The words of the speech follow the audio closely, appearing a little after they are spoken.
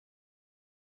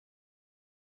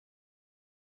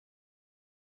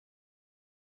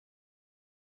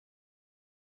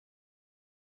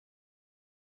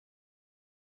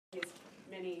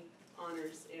many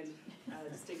honors and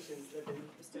distinctions that have been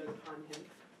bestowed upon him,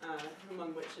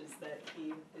 among which is that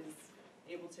he is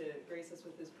able to grace us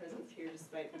with his presence here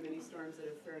despite the many storms that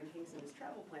have thrown kinks in his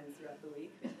travel plans throughout the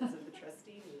week because of the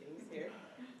trustee meetings here.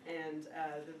 And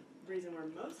the reason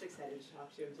we're most excited to talk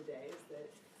to him today is that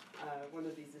one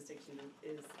of these distinctions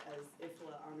is as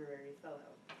IFLA Honorary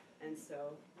Fellow. And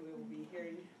so we will be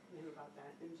hearing him about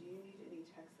that. And do you need any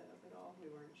tech setup at all? We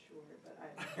weren't sure, but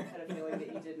I had a feeling that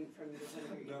you didn't from the time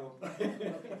of your No.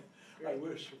 Okay, I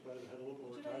wish if I had a little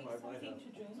more time I might have.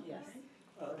 Yes.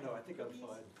 No, I think I'm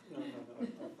fine. No, I'm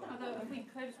fine. Although if we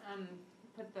could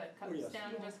put the cups yes.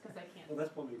 down just because I can't. Well,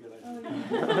 that's probably a good idea.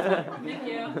 Thank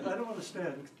you. I don't want to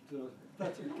stand.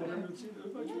 That's it. Can everyone see?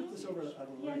 If I move this over, I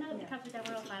don't know. Yeah, no, the cups are down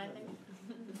real fine, I think.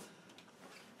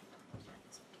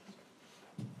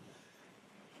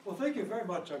 Well, thank you very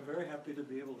much. I'm very happy to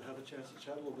be able to have a chance to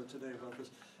chat a little bit today about this.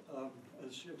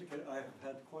 As she indicated, I have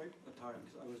had quite a time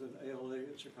because I was in ALA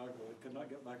in Chicago and could not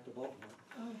get back to Baltimore.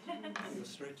 I was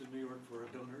straight to New York for a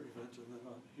donor event and then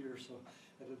on here, so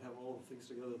I didn't have all the things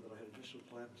together that I had initially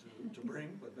planned to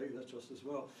bring, but maybe that's just as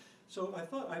well. So I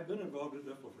thought I've been involved in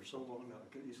IFLA for so long now, I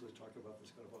could easily talk about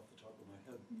this kind of off the top of my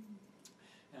head.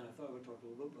 And I thought I would talk a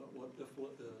little bit about what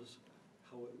IFLA is,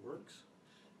 how it works,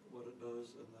 what it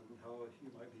does, and then how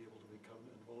you might be able to become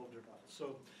involved or not.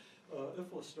 So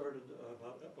IFLA started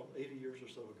about 80 years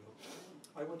or so ago.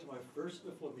 I went to my first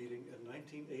IFLA meeting in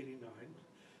 1989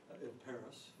 in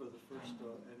Paris for the first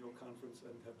annual conference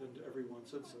and have been to every one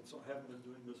since then, so I haven't been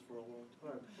doing this for a long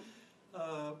time.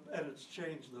 And it's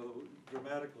changed, though,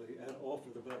 dramatically, and all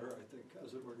for the better, I think,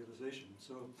 as an organization.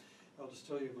 So I'll just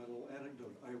tell you my little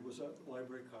anecdote. I was at the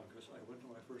Library of Congress. I went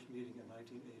to my first meeting in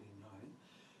 1989.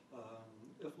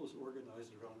 IFLA was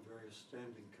organized around various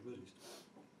standing committees.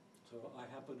 So I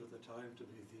happened at the time to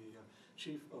be the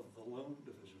chief of the loan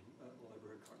division at the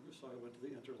Library of Congress. So I went to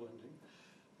the interlending,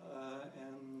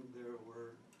 and there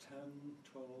were 10,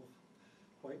 12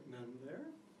 white men there.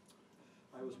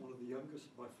 I was one of the youngest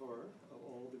by far of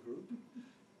all the group.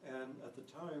 And at the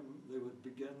time, they would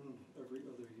begin every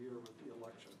other year with the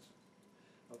elections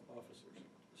of officers.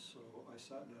 So I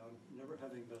sat down, never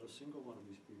having met a single one of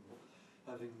these people,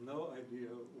 having no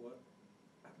idea what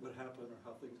would happen or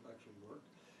how things actually worked.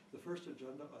 The first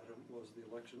agenda item was the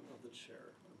election of the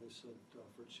chair. And they said,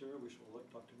 for chair, we shall elect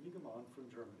Dr. Niggemann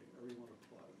from Germany. Everyone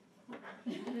applauded.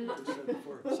 They said,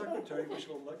 for secretary, we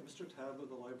shall elect Mr. Tabb of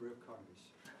the Library of Congress.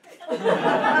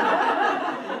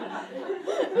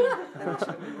 And it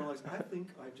suddenly realized, I think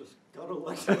I just got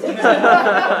elected.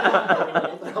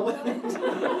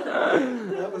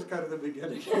 That was kind of the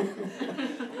beginning.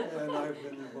 And I've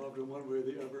been involved in one way or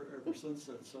the other ever since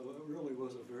then. So it really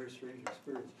was a very strange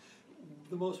experience.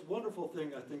 The most wonderful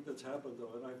thing I think that's happened,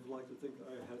 though, and I'd like to think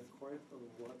I had quite a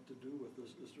lot to do with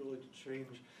this, is really to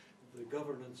change the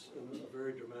governance in a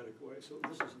very dramatic way. So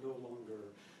this is no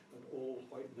longer an old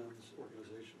white men's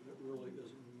organization. It really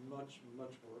is much,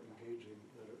 much more engaging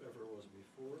than it ever was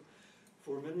before.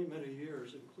 For many, many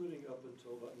years, including up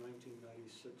until about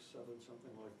 1996, 7,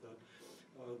 something like that,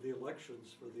 the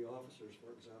elections for the officers,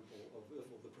 for example, of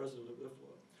IFLA, the president of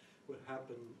IFLA, would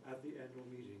happen at the annual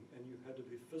meeting, and you had to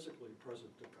be physically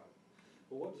present to come.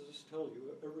 Well, what does this tell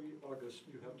you? Every August,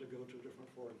 you have to go to a different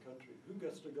foreign country. Who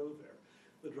gets to go there?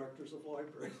 The directors of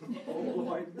libraries, all the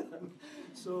white men.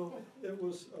 So it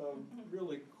was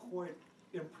really quite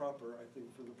improper, I think,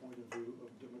 from the point of view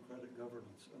of democratic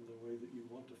governance and the way that you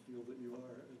want to feel that you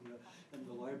are in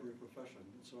the library profession.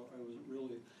 And so I was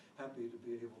really happy to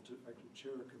be able to actually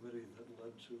chair a committee that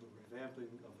led to the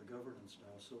revamping of the governance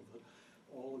now, so that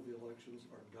all of the elections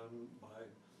are done by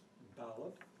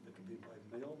ballot. It can be by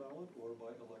mail ballot or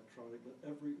by electronic, but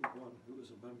everyone who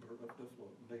is a member of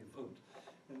IFLA may vote.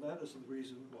 And that is the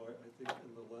reason why I think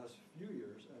in the last few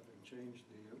years, having changed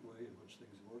the way in which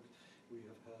things work, we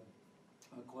have had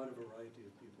quite a variety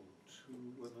of people.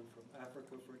 2 women from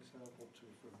Africa, for example, 2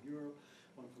 from Europe,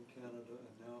 1 from Canada,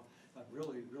 and now I'm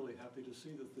really, really happy to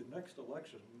see that the next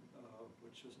election,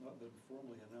 which has not been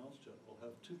formally announced yet, will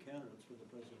have 2 candidates for the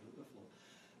president of IFLA.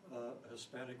 A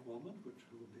Hispanic woman, who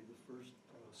would be the first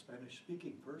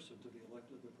Spanish-speaking person to be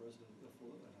elected the president of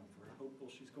IFLA, and I'm very hopeful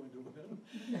she's going to win,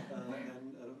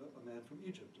 and a man from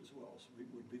Egypt as well, so we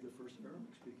would be the first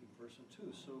Arabic-speaking person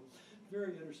too. So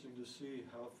very interesting to see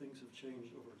how things have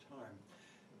changed over time.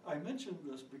 I mention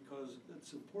this because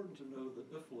it's important to know that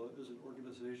IFLA is an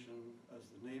organization, as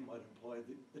the name might imply,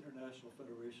 the International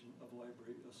Federation of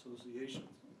Library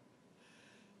Associations.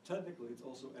 Technically, it's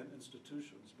also an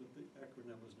institutions, but the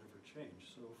acronym has never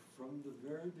changed. So from the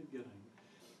very beginning,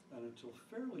 and until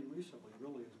fairly recently,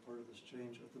 really as part of this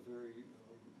change at the very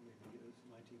maybe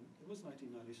it was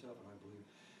 1997, I believe,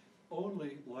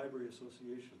 only library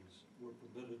associations were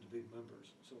permitted to be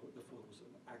members. So IFLA was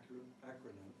an accurate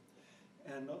acronym.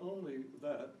 And not only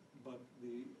that, but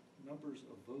the numbers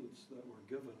of votes that were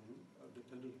given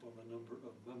depended upon the number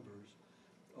of members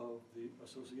of the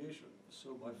association.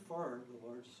 So by far, the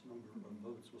largest number of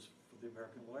votes was for the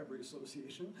American Library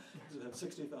Association, because it had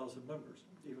 60,000 members,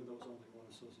 even though it was only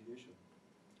one association.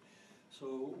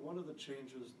 So one of the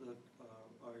changes that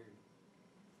I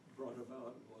brought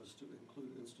about was to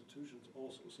include institutions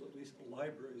also, so at least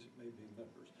libraries may be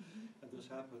members. And this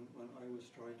happened when I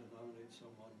was trying to nominate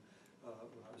someone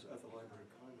when I was at the Library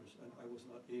of Congress, and I was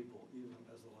not able, even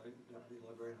as the Deputy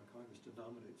Librarian of Congress, to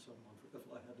nominate someone for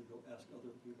IFLA. I had to go ask other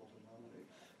people to nominate,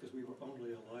 because we were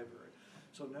only a library.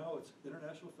 So now it's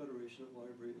International Federation of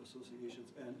Library Associations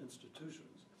and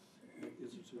Institutions. The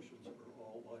institutions are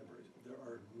all libraries. There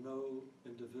are no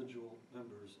individual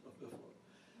members of IFLA,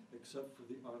 except for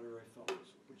the honorary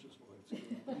fellows, which is why it's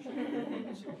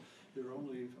good. So there are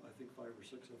only, I think, 5 or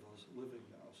 6 of us living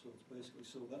now. So it's basically,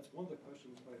 so that's one of the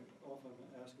questions I often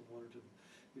ask and wanted to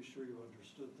be sure you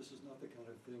understood. This is not the kind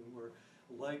of thing where,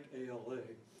 like ALA,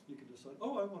 you can decide,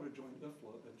 oh, I want to join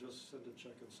IFLA, and just send a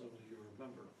check and suddenly you're a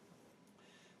member.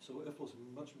 So IFLA is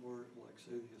much more like,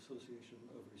 say, the Association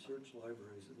of Research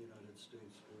Libraries in the United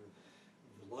States, where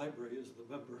the library is the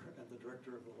member and the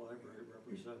director of the library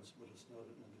represents, but it's not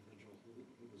an individual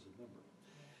who is a member.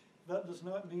 That does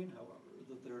not mean, however,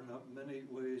 that there are not many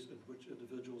ways in which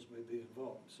individuals may be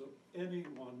involved. So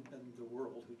anyone in the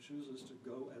world who chooses to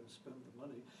go and spend the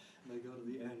money may go to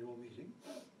the annual meeting.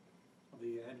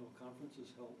 The annual conference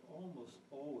is held almost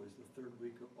always the 3rd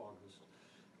week of August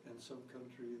in some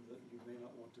country that you may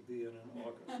not want to be in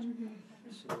August.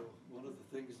 So one of the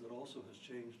things that also has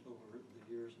changed over the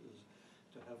years is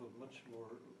to have a much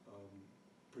more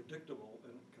predictable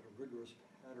and kind of rigorous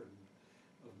pattern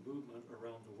of movement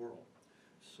around the world.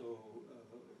 So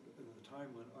in the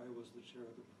time when I was the chair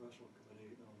of the professional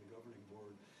committee and on the governing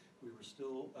board, we were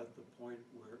still at the point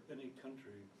where any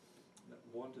country that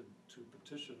wanted to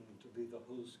petition to be the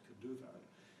host could do that.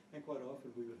 And quite often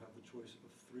we would have the choice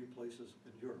of 3 places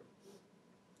in Europe,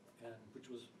 and which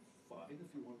was fine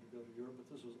if you wanted to go to Europe, but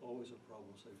this was always a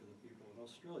problem, say, for the people in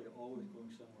Australia, always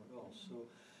going somewhere else. So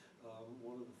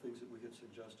one of the things that we had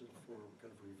suggested for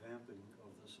kind of revamping of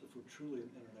this, if we're truly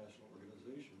an international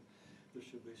organization, there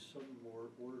should be some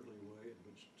more orderly way in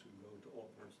which to go to all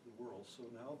parts of the world. So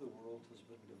now the world has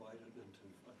been divided into,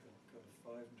 I think, kind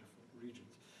of 5 different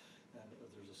regions, and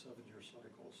there's a 7-year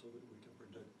cycle so that we can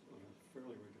predict on a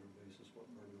fairly regular basis what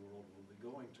part of the world we'll be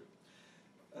going to.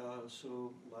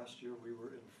 So last year we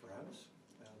were in France,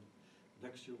 and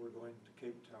next year we're going to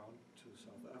Cape Town to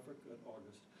South Africa in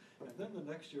August. And then the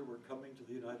next year we're coming to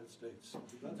the United States.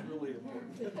 That's really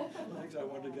important. Things I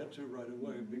want to get to right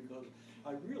away, because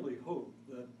I really hope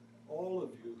that all of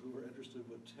you who are interested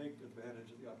would take advantage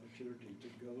of the opportunity to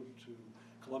go to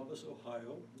Columbus,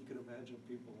 Ohio. You can imagine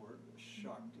people were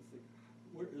shocked to think,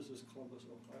 where is this Columbus,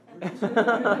 Ohio? Where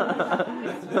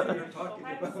is it? You're talking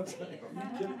about,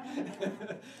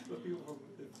 but people from,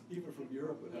 even from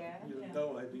Europe would have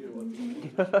no idea what this is.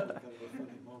 It's kind of a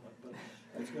funny moment. But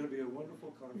it's going to be a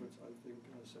wonderful conference. I think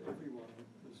so everyone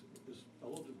is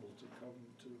eligible to come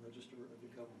to register and to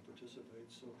come and participate.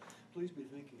 So please be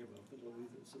thinking about that.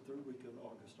 It's the 3rd week in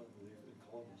August, I believe, in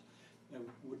Columbus, and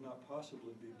would not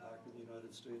possibly be back in the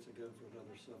United States again for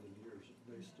another 7 years,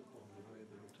 based upon the way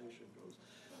the rotation goes.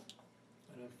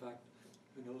 And in fact,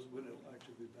 who knows when it'll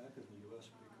actually be back in the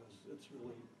U.S., because it's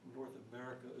really, North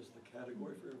America is the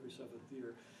category for every 7th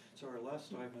year. So our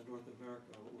last time in North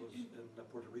America was in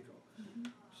Puerto Rico.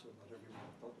 So not everyone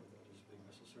thought of that as being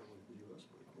necessarily the U.S.,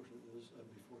 but of course it is, and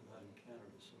before that in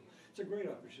Canada. So it's a great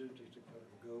opportunity to kind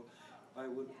of go. I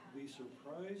would be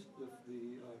surprised if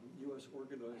the U.S.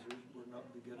 organizers were not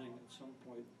beginning at some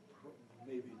point,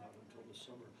 maybe not until the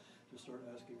summer, to start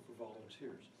asking for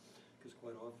volunteers, because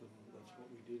quite often that's what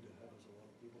we need to have, is a lot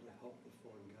of people to help the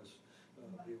foreign guests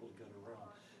be able to get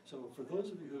around. So for those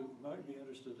of you who might be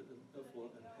interested in IFLA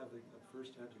and having a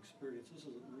first-hand experience, this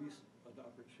is at least an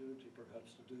opportunity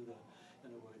perhaps to do that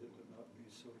in a way that would not be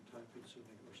so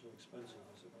time-consuming or so expensive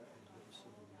as it might be to go to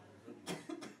some of the other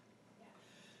venues.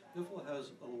 IFLA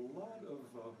has a lot of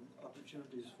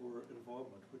opportunities for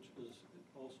involvement, which is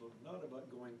also not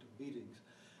about going to meetings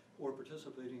or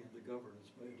participating in the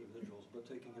governance by individuals, but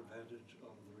taking advantage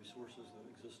of the resources that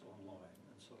exist online.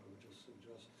 And so I would just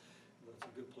suggest that's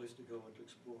a good place to go and to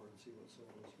explore and see what some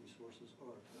of those resources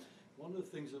are. One of the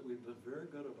things that we've been very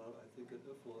good about, I think, at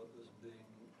IFLA is being,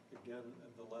 again,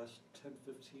 in the last 10,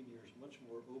 15 years, much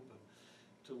more open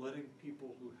to letting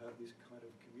people who have these kind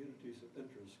of communities of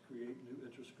interest create new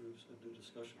interest groups and new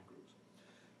discussion groups.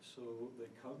 So they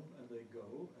come and they go,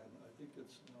 and I think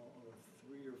it's now on a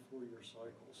 3 or 4 year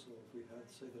cycle. So if we had,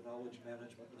 say, the knowledge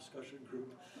management discussion group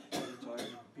at the time,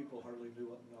 people hardly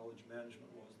knew what knowledge management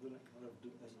was. Then it kind of,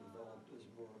 as it developed as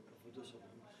more of a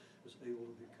discipline, was able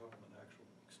to become an actual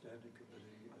standing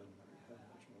committee and have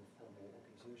much more formal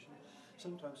organization.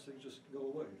 Sometimes things just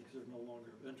go away because they're no longer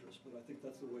of interest, but I think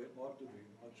that's the way it ought to be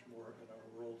much more in our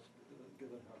world,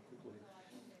 given how quickly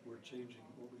we're changing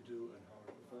what we do and how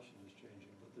our profession is changing.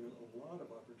 But there's a lot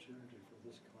of opportunity for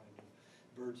this kind of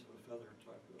birds of a feather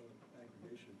type of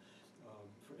aggregation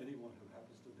for anyone who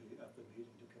happens to be at the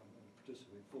meeting to come and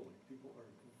participate fully. People are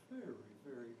very,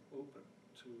 very open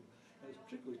to, and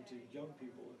particularly to young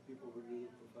people and people who are new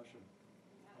to the profession,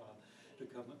 to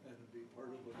come and be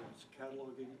part of whether it's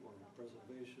cataloging or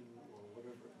preservation or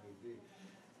whatever it may be.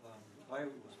 I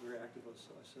was very active, as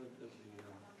I said, in the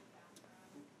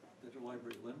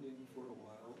interlibrary lending for a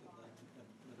while, and then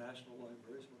in the national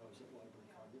libraries when I was at Library of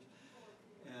Congress,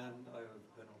 and I've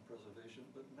been on preservation.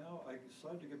 But now I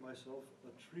decided to give myself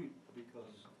a treat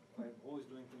because I'm always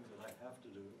doing things that I have to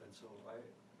do, and so I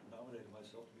nominated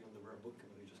myself to be on the Rare Book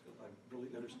Committee just because I'm really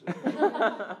interested.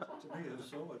 To me, it's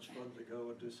so much fun to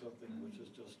go and do something which is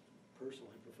just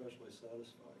personally, professionally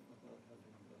satisfying without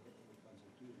having other kinds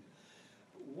of duties.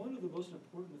 One of the most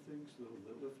important things, though,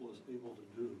 that IFLA is able to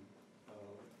do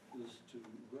is to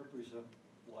represent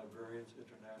librarians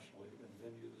internationally in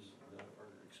venues that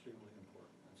are extremely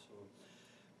important. And so,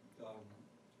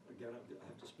 again, I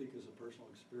have to speak as a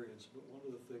personal experience, but one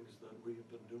of the things that we have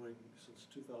been doing since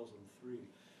 2003,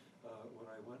 when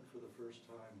I went for the first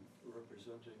time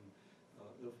representing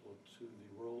IFLA to the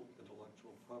World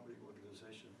Intellectual Property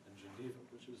Organization in Geneva,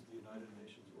 which is the United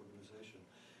Nations organization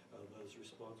that is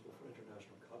responsible for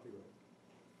international copyright.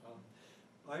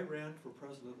 I ran for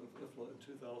president of IFLA in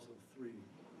 2003,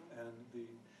 and the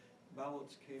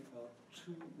ballots came out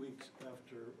 2 weeks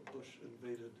after Bush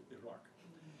invaded Iraq,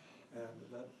 and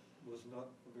that was not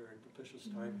a very propitious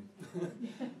timing.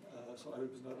 So I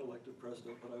was not elected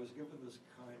president, but I was given this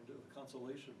kind of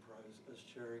consolation prize as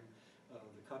chairing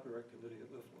the Copyright Committee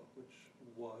at IFLA, which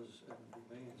was and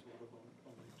remains one of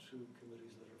only 2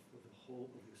 committees that are for the whole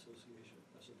of the association,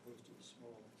 as opposed to the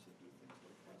small ones that do things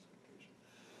like classification.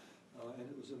 And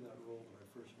it was in that role that I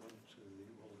first went to the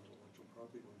World Intellectual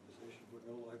Property Organization, where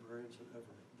no librarians had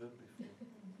ever been before.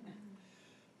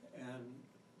 And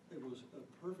it was a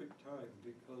perfect time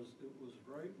because it was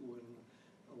right when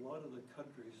a lot of the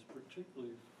countries,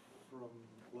 particularly from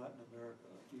Latin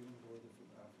America, even more than from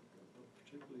Africa, but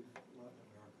particularly Latin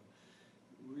America,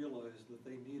 realized that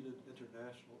they needed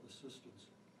international assistance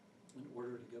in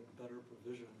order to get better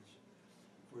provisions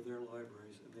for their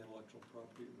libraries in the intellectual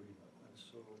property arena. And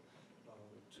so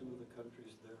 2 of the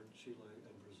countries there, Chile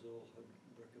and Brazil, had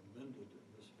recommended in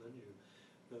this venue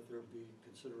that there be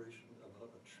consideration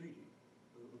about a treaty.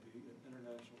 It would be an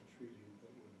international treaty that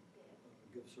would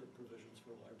give certain provisions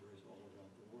for libraries all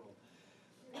around the world.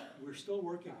 We're still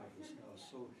working on this now,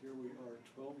 so here we are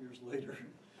 12 years later,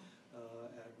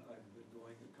 and I've been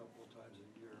going a couple of times a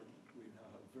year. We now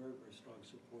have very, very strong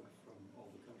support from all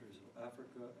the countries of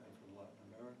Africa and from Latin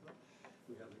America.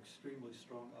 We have extremely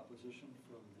strong opposition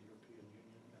from the European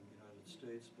Union and the United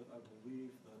States, but I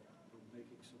believe that we're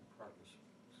making some progress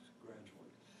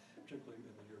gradually, particularly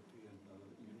in the European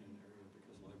Union area,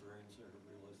 because librarians there have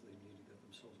realized they need to get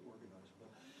themselves organized.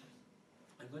 But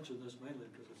I mention this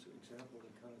mainly because it's an example of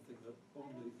the kind of thing that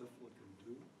only IFLA can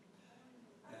do.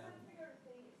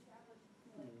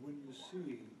 And when you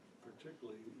see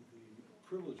particularly the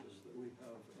privileges that we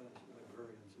have as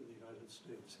librarians in the United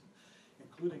States,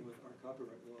 including with our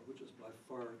copyright law, which is by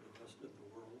far the best in the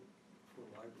world for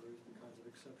libraries, the kinds of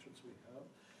exceptions we have,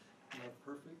 not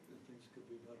perfect, and things could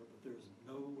be better, but there's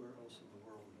nowhere else in the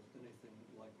world that has anything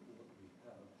like what we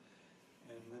have.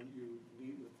 And then you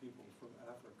meet with people from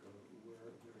Africa where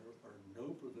there are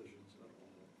no provisions at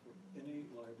all for any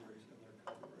libraries in their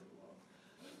copyright law,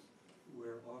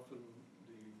 where often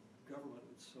the government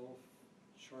itself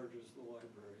charges the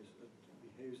libraries and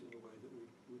behaves in a way that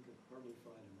we can hardly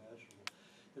find imaginable.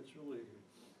 It's really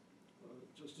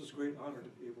just a great honor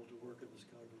to be able to work in this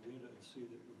kind of arena and see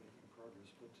that we're making progress,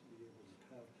 but to be able to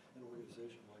have an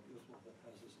organization like IFLA that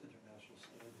has this international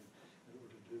standing in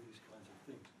order to do these kinds of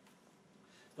things.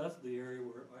 That's the area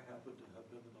where I happen to have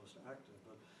been the most active,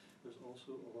 but there's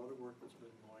also a lot of work that's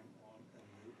been going on in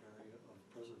the area of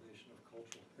preservation of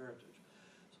cultural heritage.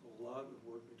 So a lot of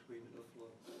work between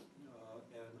IFLA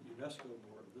and UNESCO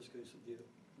more, in this case the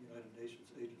United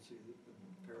Nations agency in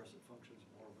Paris that functions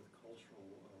more with cultural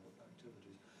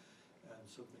activities. and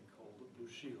something called Blue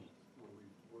Shield, where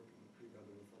we're working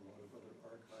together with a lot of other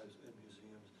archives and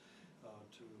museums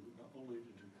to not only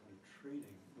to do kind of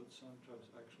training, but sometimes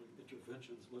actually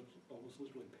interventions, almost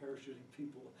literally parachuting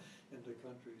people into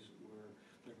countries where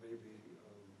there may be,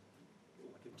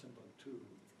 like in Timbuktu,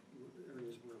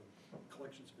 areas where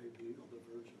collections may be on the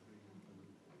verge of being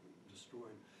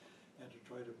destroyed, and to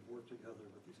try to work together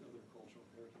with these other cultural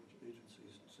heritage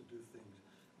agencies to do things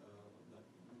that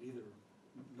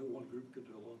no one group could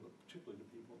do alone, but particularly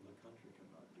the people in the country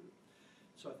cannot do.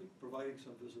 So I think providing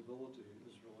some visibility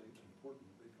is really important,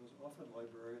 because often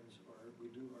librarians we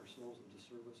do ourselves a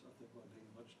disservice, I think, by being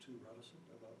much too reticent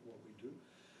about what we do.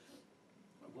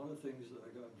 One of the things that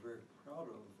I'm very proud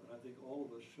of, and I think all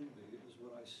of us should be, is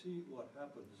when I see what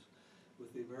happens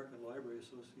with the American Library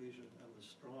Association and the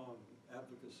strong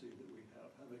advocacy that we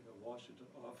have, having a Washington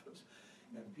office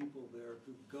and people there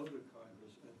who go to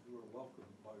Congress and who are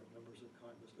welcomed by members of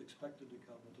Congress, expected to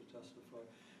come and to testify.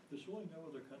 There's really no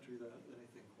other country that has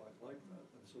anything quite like that.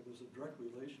 And so there's a direct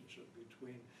relationship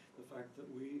between the fact that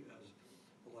we, as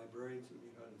the librarians in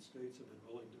the United States, have been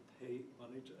willing to pay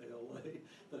money to ALA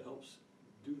that helps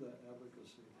do that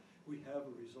advocacy. We have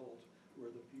a result where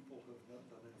the people who have not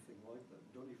done anything like that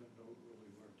don't even know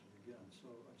really where to begin. So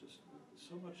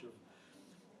so much of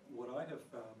what I have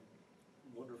found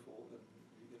wonderful in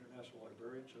the international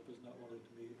librarianship is not only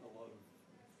to meet a lot of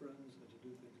friends and to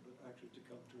do things, but actually to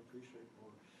come to appreciate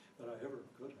more than I ever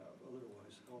could have.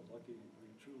 Otherwise, how lucky we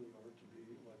truly are to be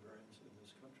librarians in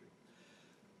this country.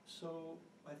 So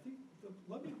I think,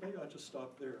 maybe I'll just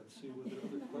stop there and see whether there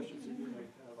are other questions that you may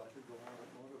have. I could go on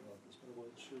and on about this, but I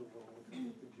wasn't sure what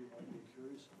kind of things you might be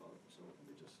curious about. So let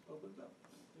me just open it up.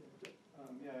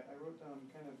 Yeah, I wrote down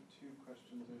kind of two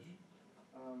questions-ish.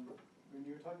 When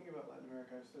you were talking about Latin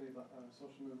America, I studied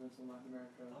social movements in Latin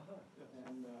America Yes.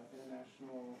 and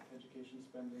international education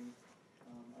spending.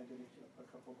 I did a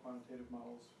couple quantitative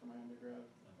models for my undergrad.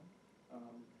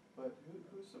 But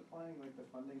who's supplying like the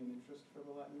funding and interest for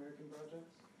the Latin American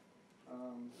projects?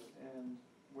 And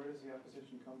where does the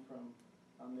opposition come from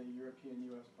on the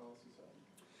European-U.S. policy side?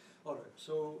 All right,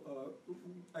 so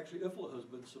actually IFLA has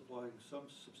been supplying some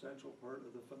substantial part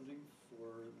of the funding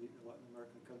for the Latin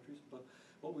American countries, but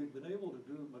what we've been able to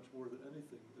do much more than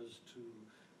anything is to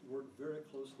work very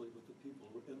closely with the people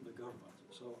in the government.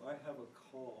 So I have a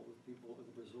call with people in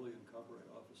the Brazilian Copyright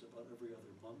Office about every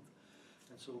other month,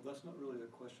 and so that's not really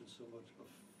a question so much of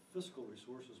fiscal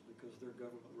resources, because their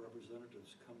government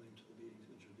representatives coming to the meetings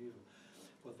in Geneva.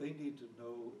 What they need to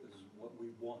know is what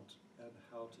we want and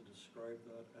how to describe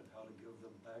that and how to give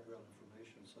them background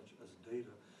information such as data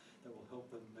that will help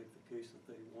them make the case that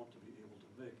they want to be able to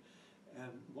make.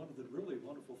 And one of the really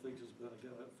wonderful things has been,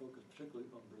 again, I focus particularly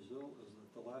on Brazil, is that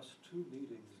the last two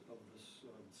meetings of this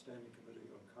Standing Committee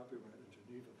on Copyright in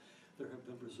Geneva, there have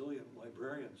been Brazilian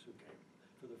librarians who came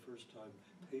for the first time,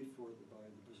 paid for by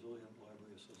the Brazilian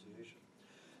Library Association.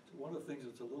 One of the things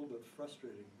that's a little bit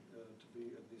frustrating to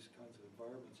be in these kinds of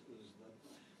environments is that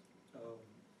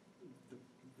the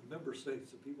member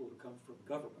states, the people who come from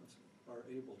governments, are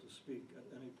able to speak at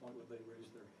any point when they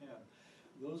raise their hand.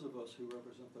 Those of us who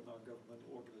represent the non-governmental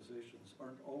organizations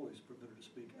aren't always permitted to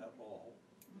speak at all,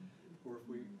 or if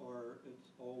we are,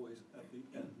 it's always at the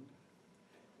end,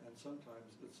 and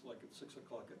sometimes it's like at 6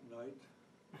 o'clock at night,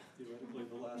 theoretically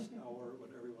the last hour when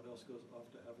everyone else goes off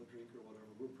to have a drink or whatever.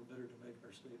 We're permitted to make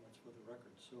our statements for the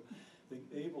record. So being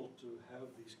able to have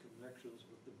these connections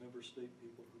with the member state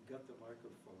people who get the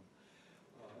microphone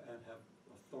and have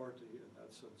authority in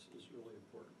that sense is really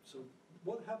important. So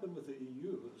what happened with the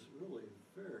EU is really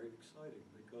very exciting,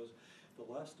 because the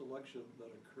last election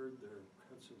that occurred there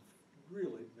had some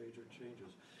really major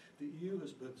changes. The EU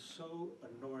has been so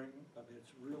annoying. I mean,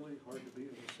 it's really hard to be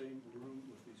in the same room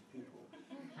with these people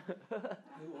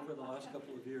who over the last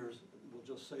couple of years will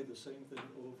just say the same thing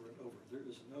over and over. There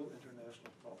is no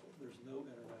international problem. There's no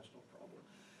international problem.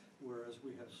 Whereas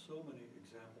we have so many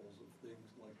examples of things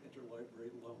like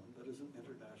interlibrary loan that is an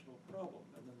international problem,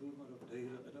 and the movement of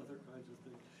data and other kinds of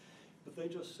things. But they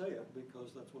just say it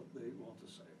because that's what they want to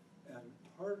say. And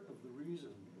part of the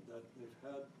reason that they've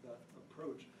had that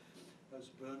approach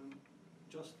has been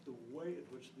just the way in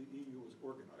which the EU was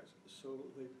organized. So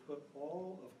they put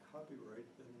all of copyright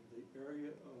in the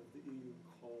area of the EU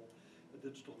called a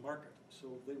digital market.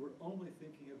 So they were only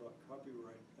thinking about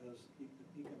copyright as an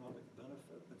economic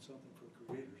benefit and something for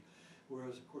creators,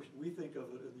 Whereas, of course, we think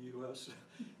of it in the US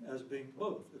as being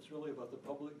both. It's really about the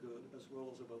public good as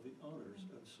well as about the owners.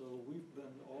 And so we've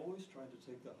been always trying to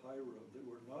take the high road, that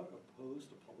we're not opposed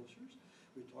to publishers.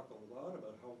 We talk a lot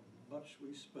about how much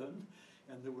we spend,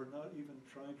 and that we're not even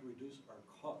trying to reduce our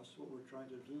costs. What we're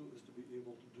trying to do is to be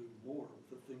able to do more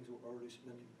with the things we're already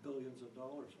spending billions of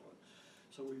dollars on.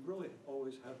 So we really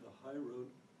always had the high road.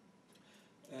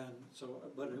 And so,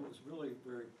 but it was really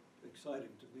very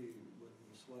exciting to me when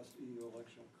this last EU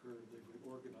election occurred. They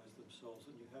reorganized themselves,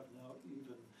 and you have now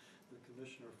even the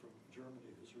commissioner from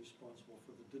Germany who's responsible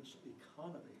for the digital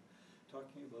economy,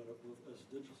 talking about it both as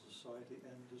digital society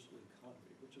and digital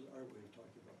economy, which is our way of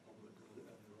talking about public good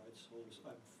and the rights holders.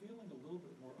 I'm feeling a little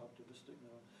bit more optimistic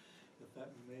now that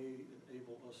that may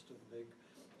enable us to make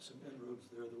some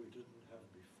inroads there that we didn't have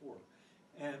before.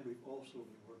 And we've also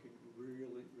been working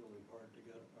really, really hard to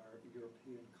get our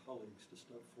European colleagues to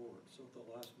step forward. So at the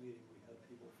last meeting, we had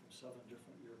people from 7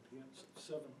 different Europeans,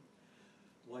 7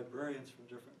 librarians from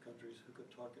different countries who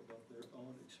could talk about their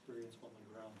own experience on the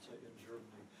ground, say in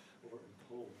Germany or in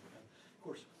Poland. And of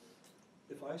course,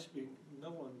 if I speak,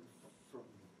 no one from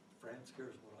France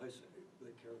cares what I say.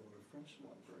 They care what a French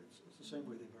librarian says. The same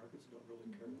way the Americans don't really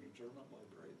care what a German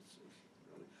librarian says,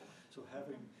 really. So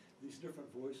having these different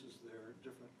voices there,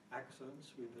 different accents.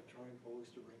 We've been trying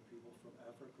always to bring people from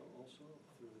Africa also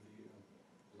through the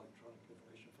Electronic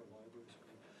Information for Libraries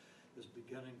group, is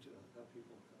beginning to have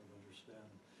people kind of understand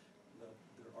that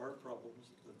there are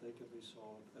problems that they can be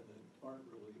solved and that aren't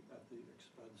really at the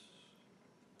expense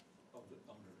of the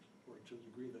owners, or to the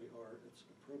degree they are, it's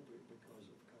appropriate because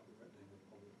of copyright being a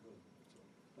public good. So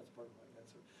that's part of my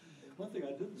answer. One thing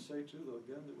I didn't say too, though,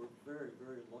 again, that we're very,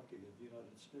 very lucky in the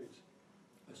United States.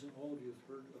 I assume all of you have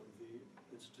heard of the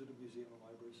Institute of Museum and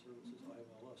Library Services,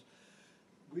 IFLA.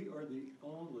 We are the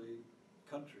only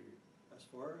country, as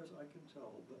far as I can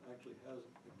tell, that actually has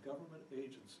a government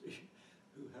agency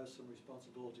who has some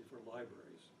responsibility for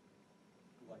libraries,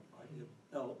 like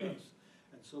IFLS.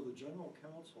 And so the general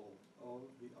counsel of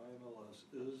the IMLS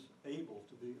is able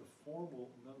to be a formal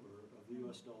member of the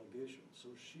U.S. delegation. So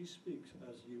she speaks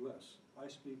as U.S. I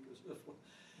speak as IFLA.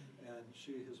 And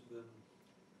she has been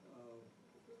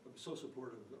so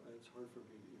supportive. It's hard for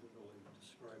me to even really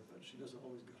describe that. She doesn't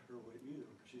always get her way either,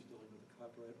 because she's dealing with the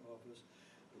Copyright Office,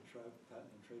 the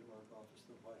Patent and Trademark Office,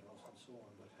 the White House, and so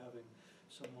on. But having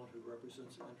someone who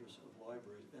represents the interests of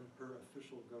libraries in her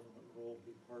official government role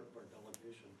be part of our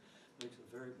delegation makes a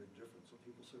very big difference. So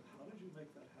people say, how did you make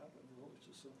that happen? Well,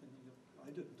 it's just something that I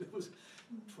didn't. It was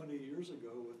 20 years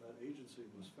ago when that agency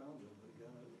was founded.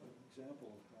 Again, an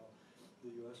example of how the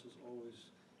U.S. has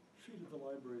always treated the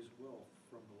libraries well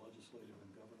from the legislative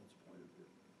and governance point of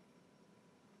view.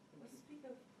 Let's speak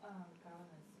of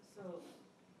governance. So,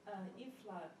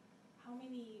 IFLA, how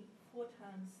many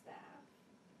full-time staff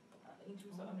in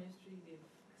terms of administrative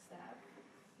staff?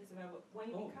 Because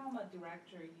when you become a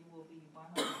director, you will be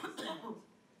 100%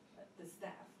 the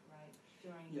staff, right,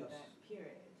 during that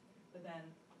period. But then,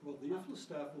 well, the IFLA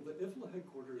staff, the IFLA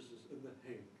headquarters is in The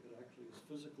Hague. It actually is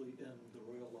physically in the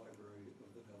Royal Library of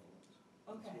the Netherlands.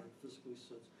 That's where it physically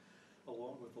sits,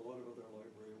 along with a lot of other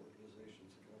library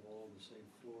organizations that are all on the same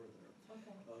floor there.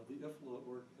 Okay. The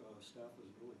IFLA staff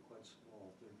is really quite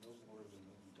small. There are no more than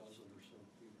a dozen or so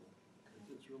people.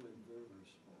 It's really very, very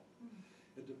small.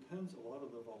 It depends a lot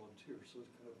on the volunteers, so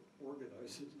it kind of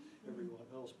organizes everyone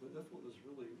else. But IFLA is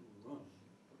really run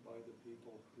by the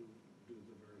people who do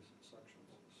the various sections.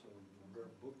 So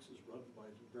Rare Books is run by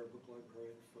the Rare Book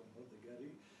Librarian from the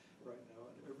Getty right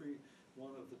now, and every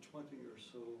one of the 20 or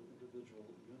so individual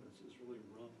units is really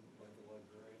run by the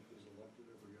librarian who's elected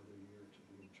every other year to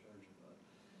be in charge of that.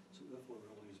 So IFLA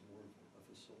really is more of a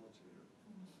facilitator.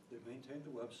 They maintain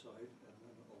the website and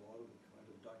then a lot of the kind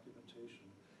of documentation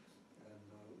and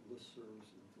listservs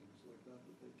and things like that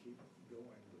that they keep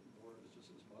going, but more is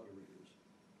just as moderators.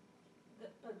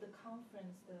 But the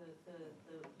conference, the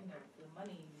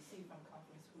money you receive from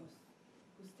conference,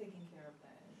 who's taking care of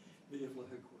that? The IFLA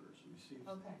headquarters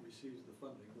receives the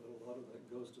funding, but a lot of that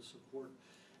goes to support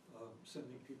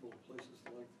sending people to places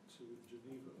like to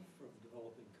Geneva from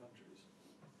developing countries.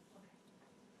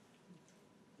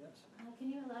 Yes.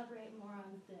 Can you elaborate more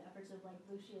on the efforts of like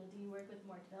Blue Shield? Do you work with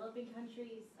more developing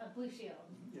countries? Blue Shield.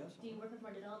 Yes. Do you work with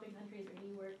more developing countries, or do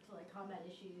you work to like combat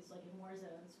issues like in war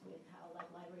zones with how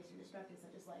like libraries are destructed,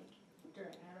 such as like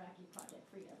during Iraqi Project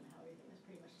Freedom, how everything was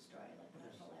pretty much destroyed, like the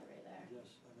National Library there?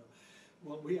 Yes, I know.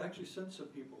 Well, we actually sent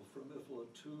some people from IFLA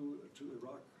to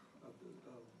Iraq 6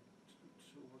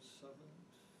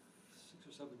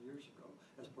 or 7 years ago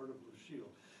as part of Blue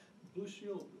Shield. Blue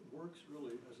Shield works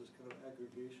really as this kind of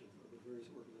aggregation of the various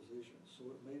organizations.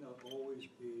 So it may not always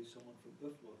be someone from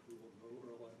IFLA who will know,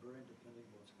 or a librarian, depending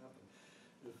on what's happened.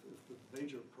 If the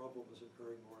major problem is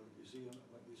occurring more in the museum, it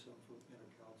might be someone from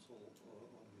Intercouncil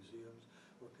on Museums,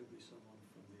 or it could be someone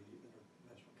from the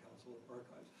International Council of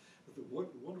Archives. But the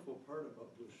wonderful part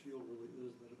about Blue Shield really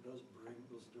is that it does bring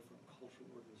those different cultural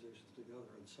organizations together.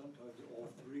 And sometimes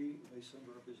all three may send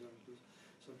representatives,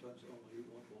 sometimes only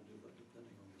one will do that,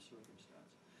 depending on the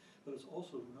circumstance. But it's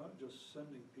also not just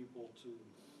sending people to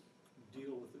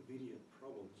deal with immediate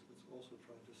problems, it's also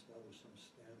trying to establish some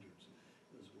standards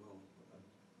as well,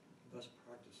 best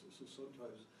practices. So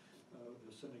sometimes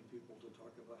they're sending people to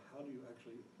talk about how do you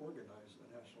actually organize a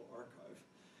national archive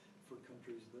for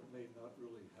countries that may not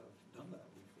really have done that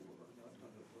before, or not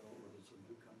done it well, or it's a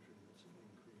new country that's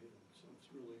being created. So it's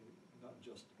really not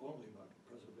just only about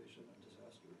preservation and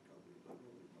disaster recovery, but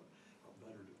really about how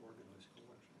better to organize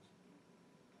collections.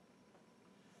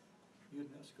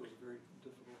 UNESCO is very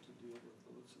difficult to deal with,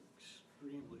 though it's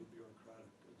extremely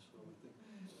bureaucratic, and so I think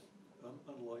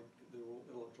unlike the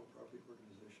intellectual property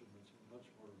organization that's much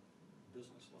more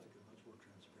business-like and much more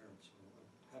transparent, so I'm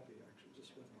happy actually to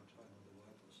spend more time on the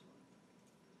IFLA side.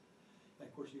 And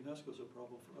of course UNESCO is a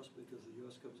problem for us because the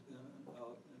US comes in and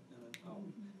out, in and out.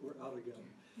 We're out again.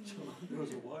 So there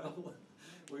was a while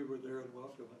we were there and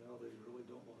welcome, and now they really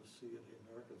don't want to see any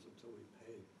Americans until we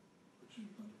pay, which I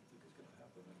don't think is going to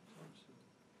happen anytime soon.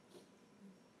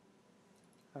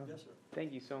 Yes, sir.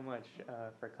 Thank you so much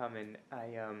for coming.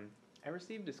 I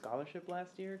received a scholarship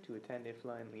last year to attend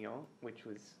IFLA in Lyon, which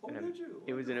was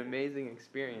it was an amazing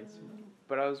experience.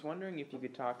 But I was wondering if you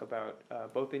could talk about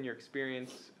both in your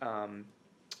experience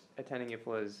attending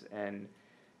IFLAs and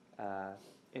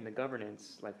in the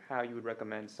governance, like how you would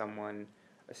recommend someone,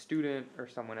 a student or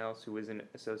someone else who isn't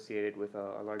associated with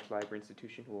a large library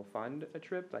institution who will fund a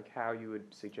trip, like how you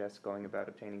would suggest going about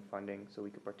obtaining funding so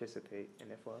we could participate in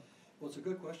IFLA. Well, it's a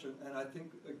good question, and I think,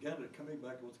 again, coming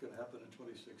back to what's going to happen in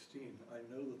 2016, I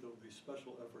know that there will be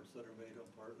special efforts that are made on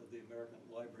part of the American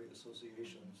Library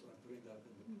Associations, I'm putting that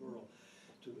in the plural,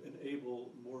 to enable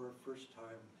more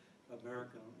first-time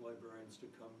American librarians to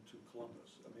come to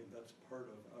Columbus. I mean, that's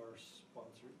part of our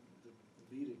sponsor, the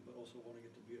meeting, but also wanting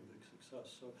it to be a big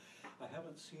success. So I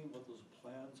haven't seen what those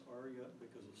plans are yet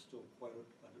because it's still quite a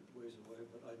ways away,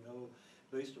 but I know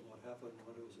based on what happened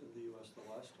when it was in the U.S. the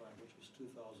last time, which was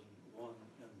 2001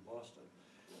 in Boston,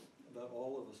 that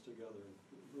all of us together,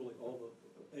 really all the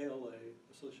ALA,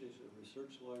 Association of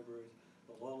Research Libraries,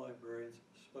 the law librarians,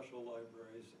 special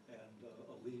libraries, and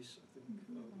ALIS, I think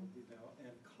will be now,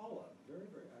 and CALA, very,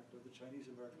 very active, the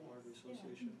Chinese American Library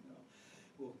Association now,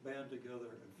 will band together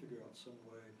and figure out some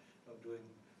way of doing,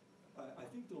 I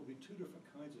think there will be two different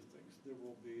kinds of things. There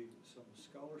will be some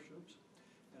scholarships,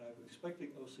 and I'm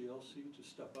expecting OCLC to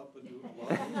step up and do a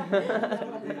lot. It's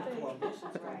going to be in Columbus,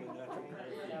 it's going to be a natural kind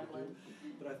of thing to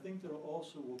do. But I think there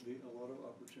also will be a lot of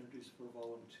opportunities for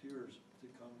volunteers to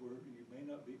come where you may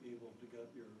not be able to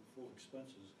get your full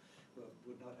expenses, but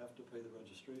would not have to pay the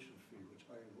registration fee, which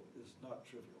is not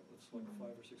trivial. It's like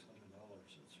 $500 or $600.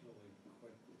 It's really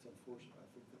quite, it's unfortunate. I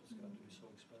think that it's gotten to be so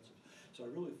expensive. So I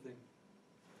really think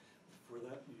for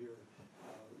that year,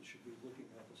 we should be looking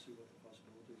at to see what the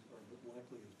possibilities are, but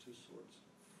likely of two sorts,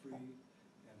 free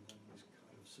and then this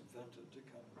kind of subvented to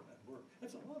come and work.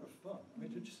 It's a lot of fun. I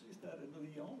mean, did you see that in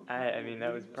Lyon? I mean,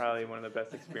 that was probably one of the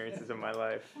best experiences of my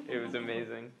life. It was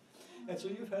amazing. And so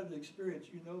you've had the experience,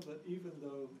 you know that even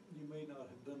though you may not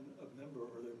have been a member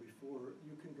or there before,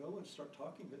 you can go and start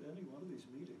talking at any one of these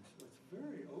meetings. It's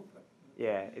very open.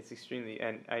 Yeah, it's extremely,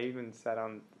 and I even sat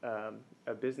on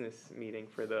a business meeting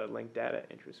for the linked data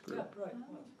interest group, Yeah,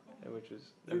 right. which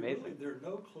was amazing. There are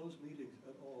no closed meetings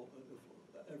at all.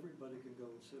 Everybody can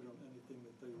go and sit on anything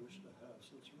that they wish to have.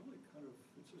 So it's really kind of,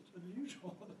 it's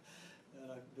unusual. And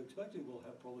I'm expecting we'll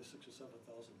have probably 6,000 or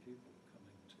 7,000 people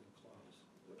coming to a class.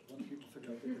 Once people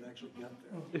figure out they can actually get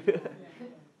there.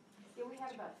 Yeah, we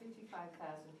had about 55,000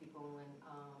 people when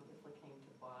IFLA came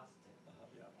to Boston.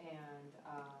 And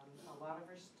a lot of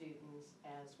our students,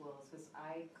 as well as, because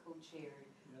I co-chaired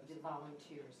the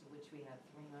volunteers, of which we had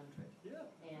 300. Yeah.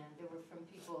 And there were from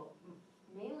people,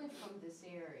 mainly from this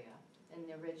area, and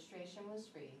their registration was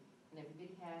free. And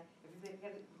everybody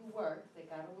got, who worked, they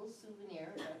got a little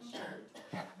souvenir, a shirt,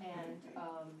 and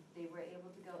they were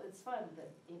able to go. It's fun.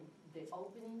 The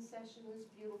opening session was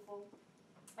beautiful,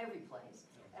 every place,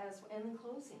 and the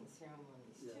closing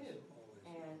ceremonies too. Always.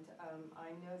 And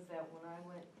I know that when I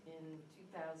went in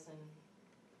 2000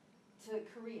 to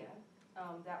Korea,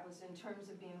 that was in terms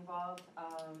of being involved.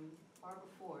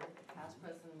 Barbara Ford, past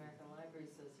president of the American Library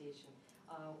Association,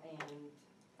 and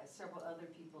several other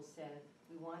people said,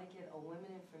 we want to get a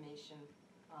women information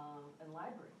and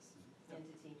libraries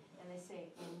entity. And they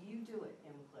say, and you do it,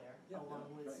 M. Claire,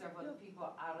 along with several other people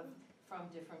from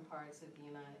different parts of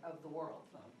the world.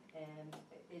 And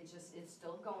it's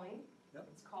still going.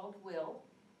 It's called WILL.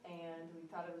 And we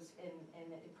thought it was, and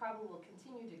it probably will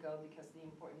continue to go because the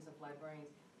importance of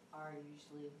librarians are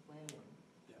usually women,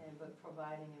 but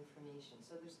providing information.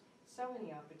 So there's so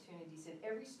many opportunities, and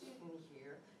every student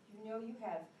here, you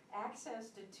have access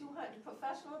to 200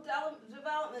 professional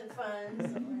development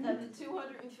funds and the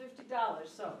 $250.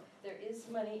 So there is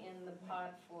money in the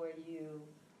pot for you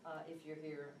if you're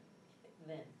here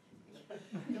then.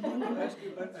 I ask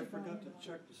you, I forgot to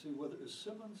check to see whether is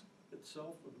Simmons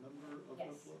itself a member of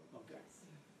IFLA? Okay. Yes.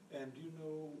 And do you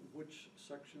know which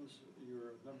sections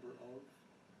you're a member of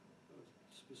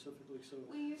specifically? So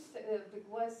We used to, it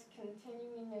was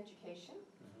continuing education,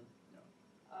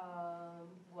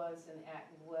 was an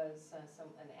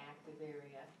active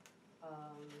area,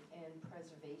 and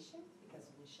preservation because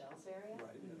of Michelle's area.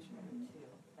 Right, yes. Too,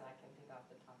 that I can pick off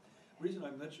the top of my head. The reason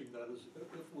I'm mentioning that is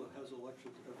IFLA has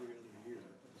elections every other year,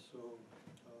 and so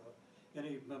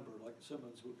any member like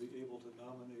Simmons would be able to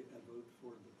nominate and vote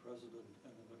for the president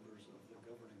and the members of the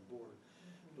governing board.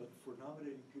 But for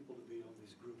nominating people to be on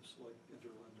these groups like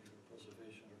interlending or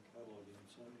preservation or cataloging and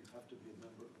so on, you have to be a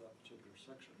member of that particular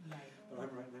section. Right. But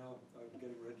I'm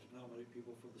getting ready to nominate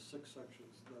people for the 6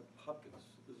 sections that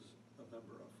Hopkins is a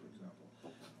member of, for example.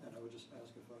 And I would just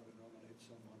ask if I would nominate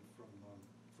someone from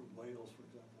Wales, for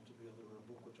example, to be on the rare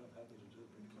book, which I'm happy to do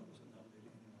because I wasn't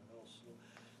nominating anyone else. So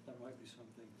that might be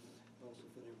something else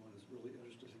if anyone is really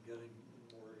interested in getting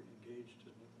more engaged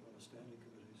in standing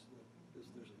committees,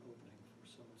 there's an opening for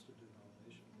someone to do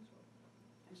nominations. So.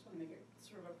 I just want to make it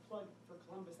sort of a plug for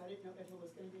Columbus. I didn't know IFLA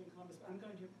was going to be in Columbus, but I'm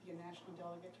going to be a national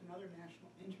delegate to another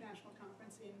international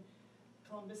conference in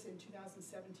Columbus in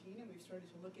 2017, and we've started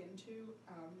to look into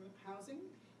housing.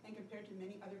 And compared to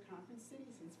many other conference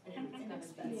cities, it's very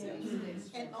inexpensive.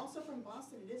 And also from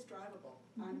Boston, it is drivable.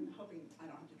 I'm hoping I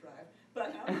don't have to drive, but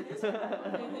it is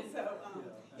drivable. So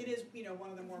it is,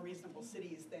 one of the more reasonable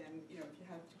cities than, if you have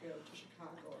to go to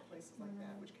Chicago or places like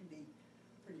that, which can be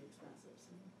pretty expensive.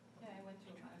 So. Yeah, I went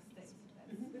to Ohio State.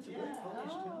 It's a great college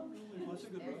town. It's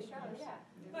a good restaurant.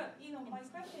 But my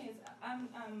question is, I'm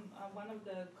one of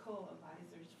the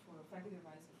co-advisors for faculty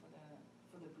advisor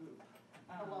for the group.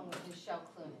 Along with Michelle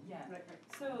Clunan. Yeah. Right.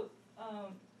 So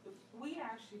we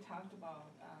actually talked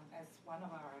about as one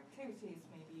of our activities,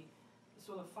 maybe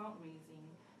sort of fundraising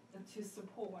to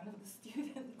support one of the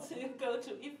students to go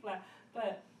to IFLA,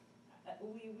 but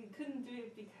we couldn't do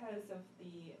it because of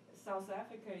the South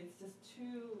Africa. It's just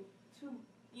too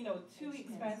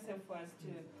expensive for us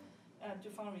to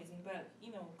fundraising. But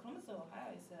Columbus,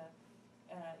 Ohio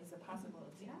is a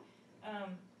possibility. Yeah.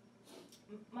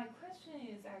 My question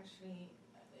is actually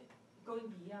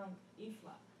going beyond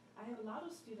IFLA. I have a lot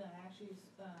of students, I actually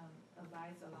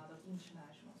advise a lot of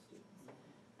international students.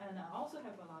 And I also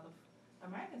have a lot of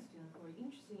American students who are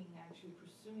interested in actually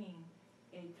pursuing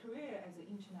a career as an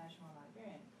international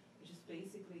librarian, which is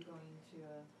basically going to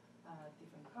a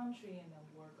different country and then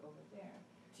work over there.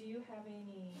 Do you have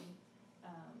any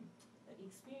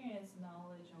experience,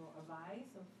 knowledge, or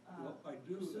advice of well, I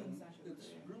do, pursuing and such a it's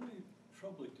career? really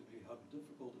troubling to me how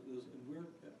difficult it is, and we're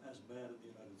as bad in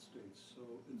the United States, so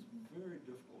it's very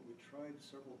difficult. We tried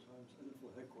several times at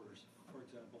IFLA headquarters, for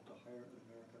example, to hire an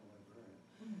American librarian.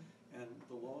 And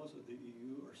the laws of the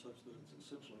EU are such that it's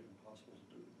essentially impossible to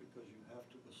do because you have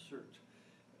to assert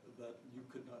that you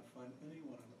could not find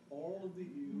anyone in all of the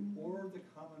EU or the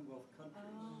Commonwealth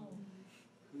countries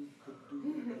who could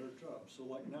do a better job. So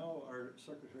like now our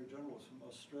Secretary General is from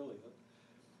Australia.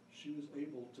 She was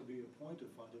able to be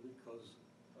appointed finally because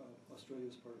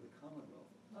Australia is part of the Commonwealth.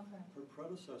 Okay. Her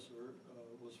predecessor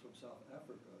was from South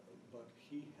Africa, but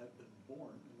he had been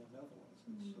born in the Netherlands.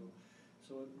 And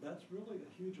so that's really a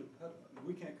huge impediment.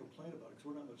 We can't complain about it because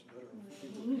we're not much better than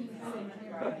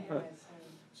people.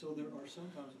 So there are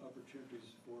sometimes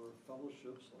opportunities for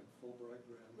fellowships like Fulbright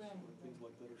grants or things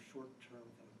like that, or short-term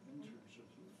kind of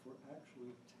internships for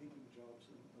actually taking jobs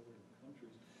in other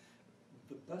countries.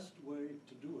 The best way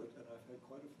to do it, and I've had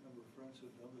quite a number of friends who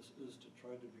have done this, is to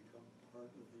try to become part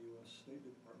of the U.S. State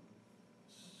Department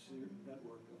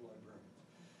network of librarians.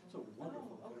 It's a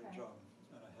wonderful kind of job.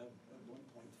 And I had at one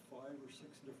point 5 or 6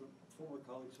 different former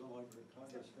colleagues in the Library of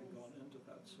Congress had gone into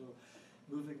that. So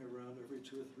moving around every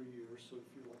 2 or 3 years, so if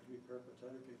you'd like to be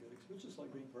peripatetic and get experience, it's just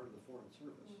like being part of the Foreign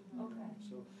Service. Okay.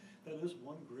 So that is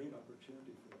one great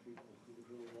opportunity for people who would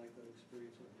really like that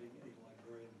experience of being a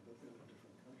librarian but in a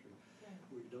different country.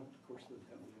 We don't, of course, then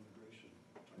have the immigration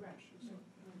type issues.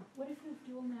 What if you do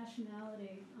dual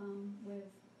nationality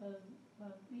with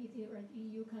either an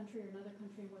EU country or another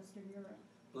country in Western Europe.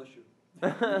 Bless you.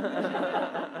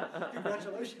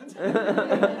 Congratulations.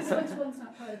 This one's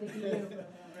not part of the EU,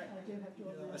 but I do have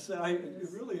dual nationality.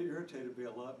 It really irritated me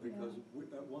a lot because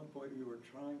at one point we were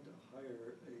trying to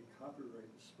hire a copyright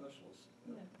specialist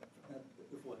at the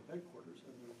IFLA headquarters,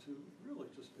 and there were two really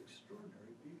just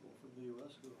extraordinary people from the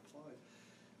U.S. who applied,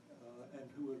 and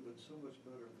who would have been so much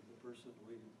better than the person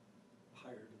we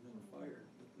hired and then fired.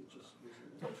 It just was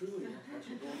truly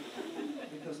impossible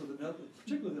because of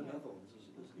particularly the Netherlands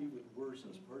is even worse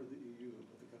as part of the EU,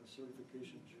 but the kind of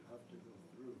certifications you have to go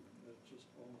through, it's just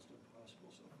almost impossible.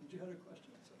 So, did you have a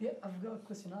question? Yeah, I've got a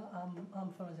question. I'm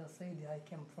Faraj Al-Saidi. I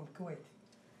came from Kuwait.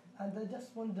 And I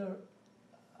just wonder,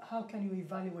 how can you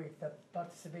evaluate the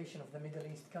participation of the Middle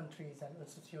East countries and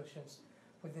institutions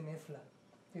within IFLA?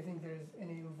 Do you think there is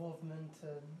any involvement?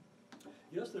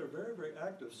 Yes, they're very, very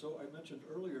active. So I mentioned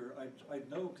earlier, I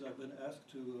know because I've been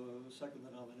asked to second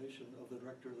the nomination of the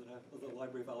director of the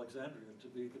Library of Alexandria to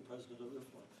be the president of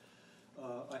IFLA.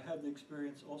 I had the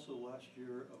experience also last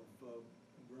year of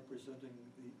representing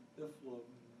the IFLA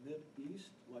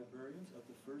Mid-East librarians at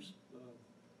the first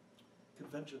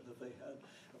convention that they had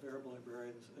of Arab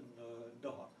librarians in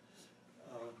Doha.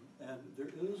 And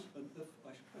there is I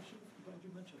should have glad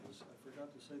you mentioned this. I forgot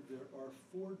to say there are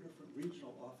 4 different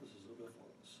regional offices of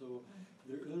IFLA. So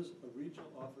there is a regional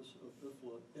office of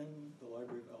IFLA in the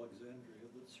Library of Alexandria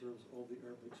that serves all the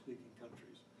Arabic-speaking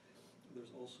countries.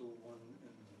 There's also one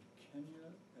in Kenya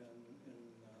and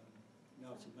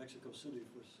now it's in Mexico City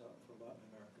for Latin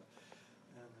America.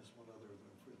 And there's one other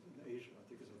in Asia, I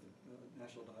think is at the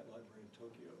National Library in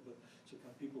Tokyo. But so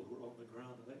kind of people who are on the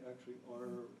ground, and they actually are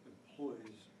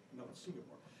employees, no, it's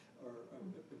Singapore, are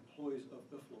employees of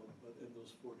IFLA, but in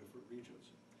those 4 different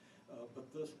regions. But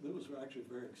it was actually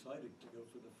very exciting to go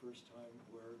for the first time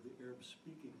where the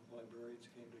Arab-speaking librarians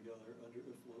came together under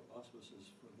IFLA auspices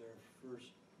for their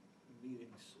first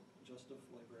meetings, just of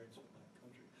librarians from that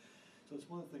country. So it's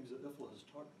one of the things that IFLA has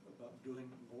talked about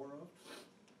doing more of,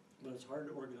 but it's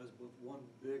hard to organize both one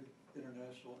big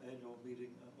international annual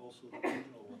meeting and also the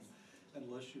regional one,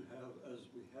 unless you have,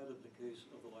 as we had in the case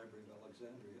of the Library of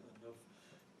Alexandria, enough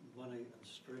money and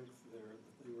strength there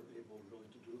that they were able really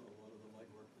to do a lot of the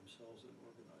legwork themselves and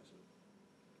organize it.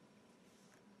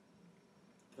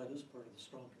 That is part of the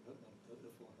strong commitment that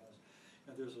IFLA has.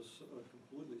 And there's a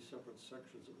completely separate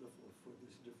sections of IFLA for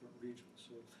these different regions.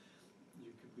 So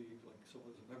you could be like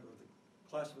someone's a member of the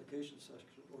classification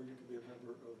section, or you could be a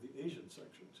member of the Asian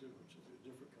section too, which is a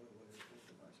different kind of way of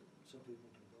organizing. Some people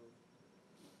do both.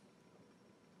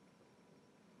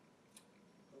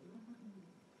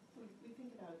 We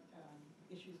think about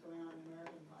issues going on in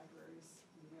American libraries.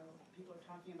 You know, people are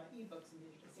talking about e-books and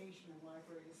digitization and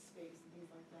library space and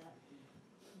things like that.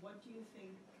 What do you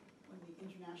think when the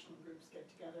international groups get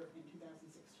together in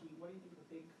 2016? What do you think the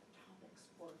big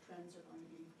topics or trends are going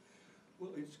to be?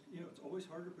 Well, it's always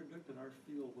hard to predict in our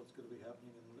field what's going to be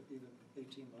happening in even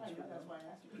 18 months from now. That's why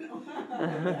I asked you.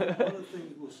 One of the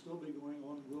things will still be going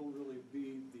on will really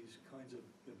be these kinds of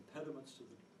impediments to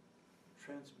the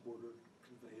trans-border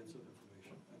conveyance of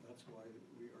information, and that's why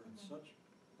we are in such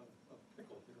a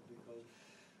pickle here, because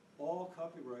all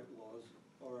copyright laws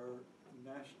are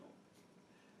national,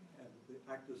 and they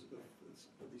act as if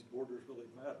these borders really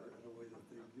matter in a way that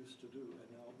they used to do, and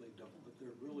now they don't. But there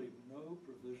are really no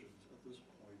provisions at this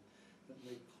point that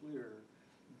make clear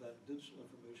that digital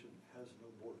information has no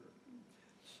border.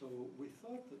 So we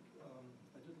thought that,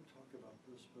 I didn't talk about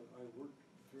this, but I worked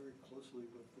very closely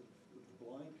with the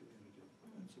blind community.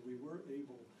 And so we were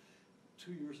able,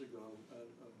 2 years ago at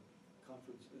a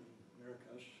conference in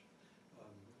Marrakesh,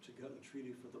 to get a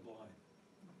treaty for the blind,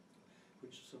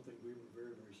 which is something we were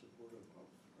very, very supportive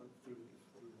of through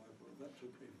LIBOR. That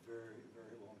took a very,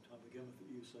 very long time. Again, with the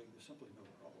EU saying there's simply no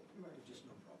problem. Right. There's just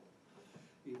no problem.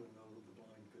 Even though the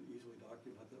blind could easily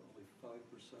document that only 5%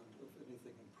 of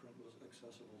anything in print was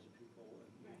accessible to people.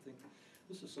 And I think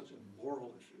this is such a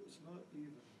moral issue. It's not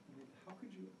even, I mean, how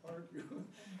could you argue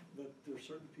that there are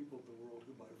certain people in the world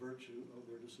who by virtue of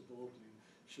their disability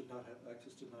should not have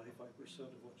access to 95%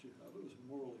 of what you have? It was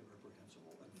morally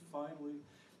reprehensible. And finally,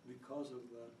 because of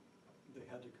that, they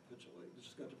had to capitulate. It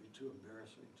just got to be too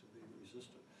embarrassing to be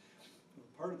resistant. And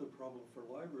part of the problem for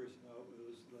libraries now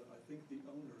is that I think the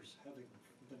owners, having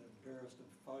been embarrassed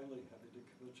and finally having to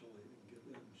capitulate and give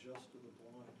in just to the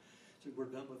blind, so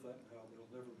we're done with that now. There'll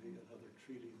never be another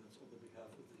treaty that's on the behalf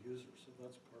of the user. So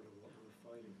that's part of what we're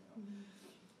fighting now.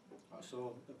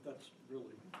 So that's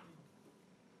really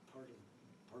part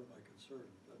of my concern.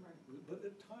 But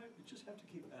at time, you just have to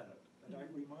keep at it. And I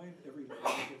remind everybody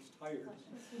who gets tired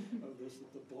of this,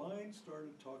 that the blind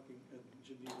started talking in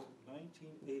Geneva in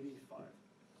 1985.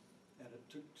 And it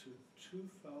took to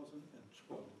 2012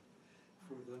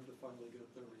 for them to finally get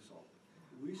their result.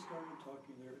 We started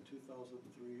talking there in 2003,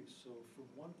 so from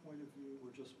one point of view,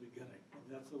 we're just beginning. And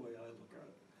that's the way I look at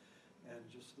it. And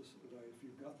just this, if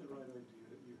you've got the right idea,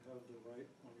 you have the right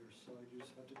on your side, you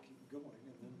just have to keep going.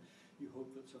 And then you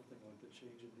hope that something like the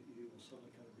change in the EU will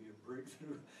suddenly kind of be a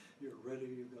breakthrough. You're ready,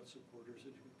 you've got supporters,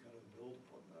 and you can kind of build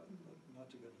upon that. But not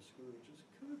to get discouraged, it's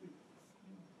kind of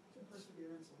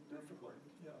Perseverance and difficult.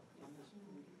 Yeah.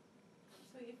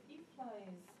 So if IFLA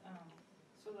is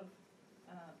sort of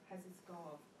has its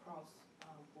goal of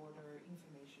cross-border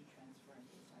information transfer and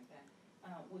things like that,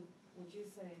 would you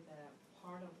say that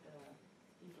part of the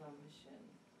IFLA mission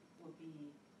would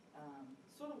be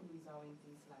sort of resolving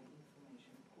things like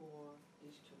information poor,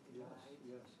 digital divide?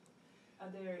 Yes.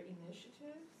 Are there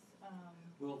initiatives?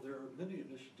 Well, there are many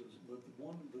initiatives, but the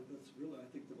one that's really, I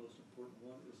think, the most important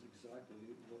one is exactly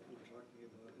what we're talking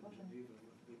about in Geneva,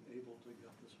 with being able to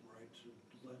get this right to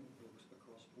lend books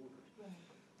across borders,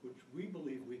 which we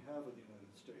believe we have in the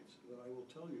United States. But I will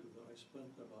tell you that I spent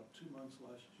about 2 months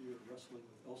last year wrestling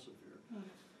with Elsevier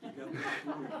to get them to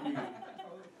agree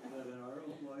that in our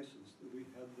own license that we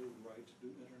had the right to do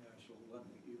international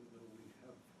lending, even though we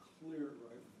have clear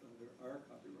right under our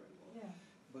copyright law. Yeah.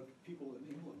 But people in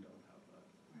England don't have that,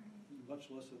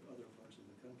 much less in other parts of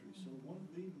the country. So one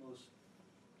of the most,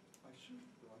 I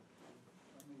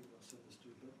may have said this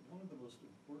too, but one of the most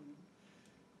important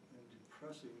and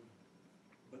depressing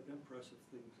but impressive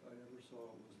things I ever saw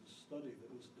was the study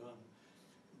that was done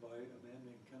by a man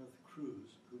named Kenneth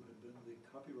Cruz, who had been the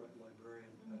copyright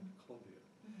librarian at Columbia,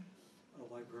 a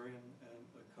librarian and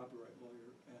a copyright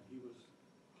lawyer, and he was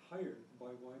hired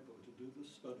by WIPO to do the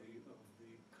study of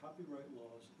the copyright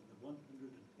laws in the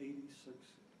 186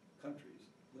 countries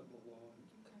that belong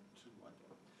to WIPO.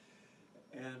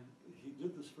 And he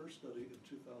did this first study in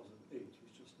 2008.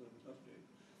 He's just done an update.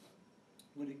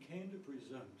 When he came to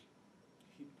present,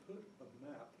 he put a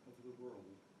map of the world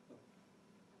up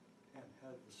and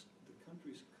had the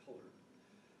countries colored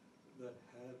that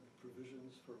had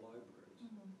provisions for libraries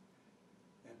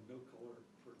and no color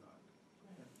for not.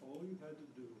 And all you had to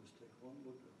do was take one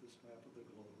look at this map of the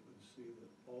globe and see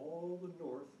that all the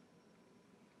north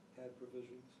had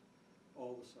provisions,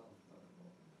 all the south not at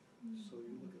all. So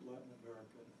you look at Latin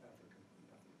America and Africa,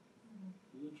 nothing.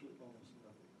 Literally almost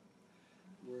nothing.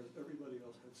 Whereas everybody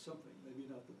else had something, maybe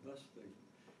not the best thing.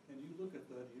 And you look at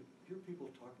that, you hear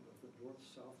people talking about the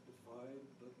north-south divide,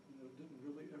 but it didn't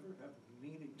really ever have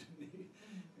meaning to me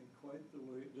in quite the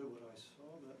way it did when I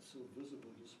saw that so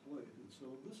visibly displayed. And so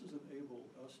this has enabled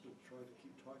us to try to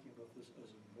keep talking about this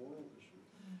as a moral issue,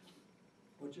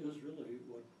 which is really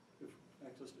what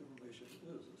access to information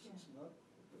is. It's not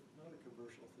a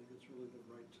commercial thing, it's really the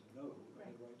right to know and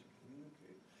the right to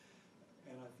communicate.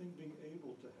 And I think being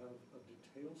able to have a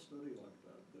detailed study like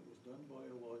that was done by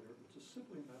a lawyer, it's just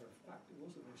simply a matter of fact. It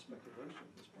wasn't any speculation.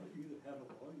 This part, you either had a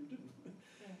law or you didn't.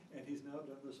 And he's now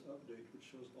done this update, which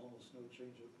shows almost no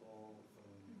change at all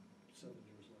 7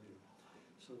 years later.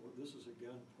 So this is,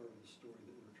 again, part of the story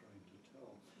that we're trying to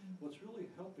tell. What's really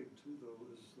helping, too, though,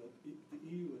 is that the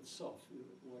EU itself,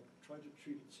 tried to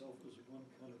treat itself as one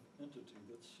kind of entity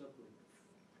that's separate,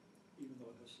 even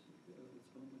though it has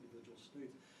its own individual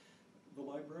states. The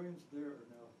librarians there are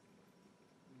now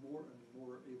more and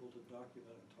more able to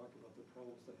document and talk about the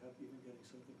problems they have, even getting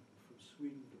something from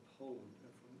Sweden to Poland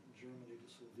and from Germany to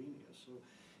Slovenia. So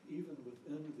even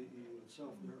within the EU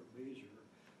itself, there are major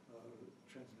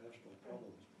transnational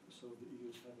problems. So the EU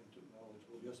is having to acknowledge,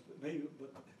 well, yes, but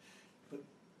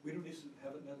we don't need to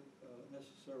have it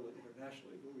necessarily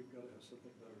internationally, but we've got to have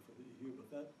something better for the EU. But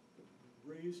that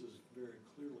raises very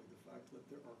clearly the fact that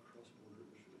there are cross-border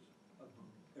issues among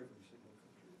every single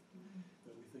country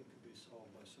that we think could be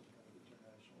solved by some kind of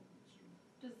international instrument.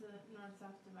 Does the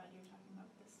north-south divide you're talking about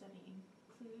with the study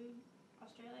include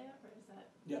Australia, or is that?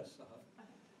 Yes,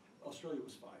 Okay. Australia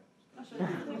was fine.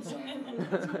 Australia.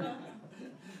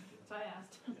 So I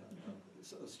asked.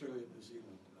 It's Australia and New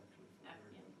Zealand, actually.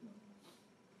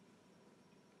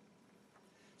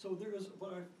 So there is,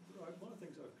 one of the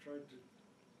things I've tried to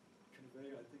convey,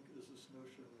 I think, is this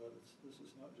notion that this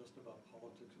is not just about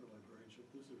politics or librarianship.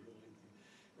 This is really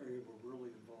the area where we're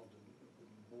really involved in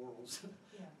the morals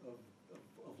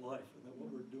of life, and that what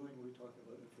we're doing when we talk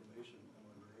about information and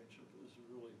librarianship is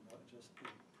really not just a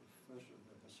profession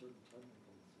that has certain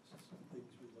technical things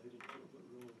related to it, but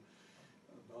really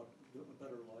about a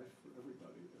better life for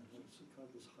everybody. And it's kind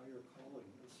of this higher calling.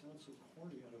 It sounds so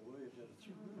corny in a way, but it's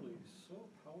really so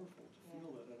powerful to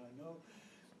feel that. And I know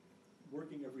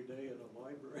working every day at a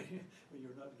library, when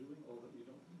you're not doing all that, you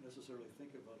don't necessarily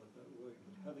think about it that way. But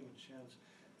having a chance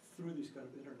through these kind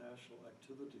of international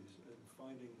activities and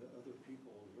finding that other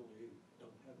people really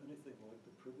don't have anything like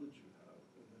the privilege you have,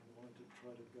 and then wanting to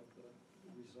try to get that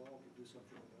resolved or do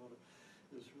something about it,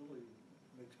 is really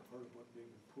makes part of what being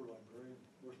a poor librarian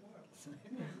worthwhile. So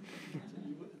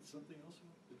it's something else?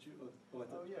 Did you?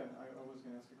 Yeah, I was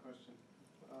going to ask a question.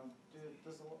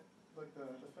 Does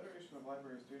the Federation of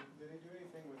Libraries, do they do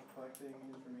anything with collecting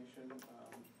information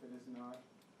that is not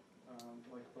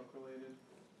like book related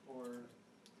or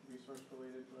resource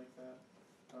related like that?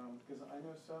 Because I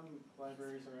know some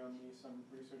libraries around me, some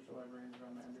research librarians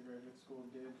around my undergraduate school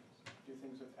did do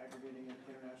things with aggregating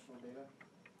international data.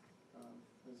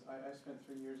 Because I spent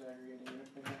 3 years aggregating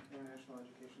international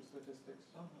education statistics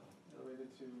related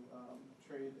to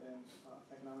trade and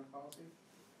economic policy.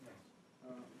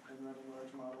 And running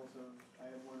large models of,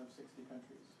 I had one of 60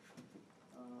 countries.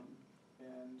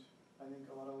 And I think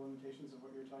a lot of the limitations of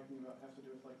what you're talking about have to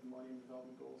do with like the Millennium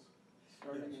Development Goals,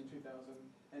 starting in 2000,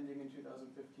 ending in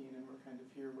 2015, and we're kind of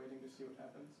here waiting to see what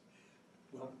happens.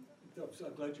 Well,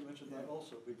 I'm glad you mentioned that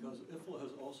also, because IFLA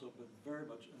has also been very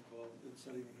much involved in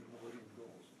setting the Millennium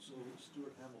Goals. So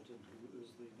Stuart Hamilton, who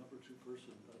is the #2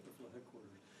 person at IFLA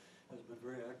headquarters, has been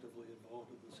very actively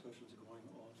involved in discussions going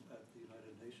on at the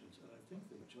United Nations, and I think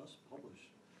they just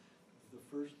published the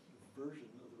first version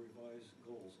of the revised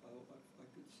goals. I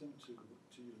could send to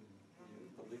you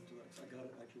the link to that, because I got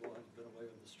it actually while I've been away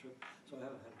on this trip, so I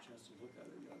haven't had a chance to look at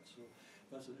it yet. So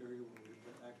that's an area where we've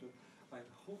been active. I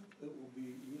hope it will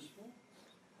be useful.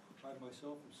 I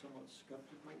myself am somewhat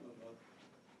skeptical about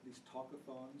these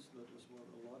talkathons. That is what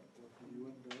the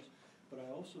UN does. But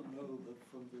I also know that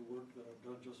from the work that I've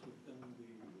done just within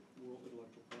the World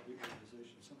Intellectual Property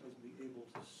Organization, sometimes being able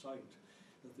to cite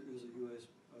that there is a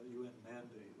UN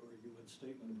mandate or a UN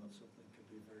statement about something can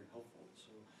be very helpful.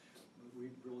 So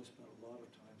we really spent a lot of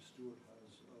time, Stuart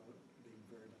has, being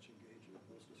very much engaged in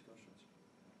those discussions.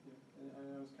 Yeah,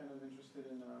 and I was kind of interested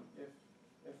in if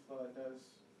does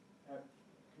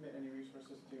commit any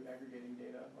resources to aggregating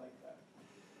data like that,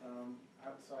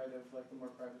 outside of like the more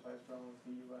privatized realm of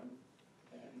the UN.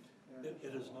 And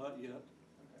it is not yet,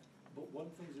 okay. But one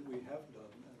thing that we have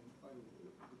done, and I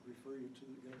would refer you to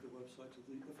the website, to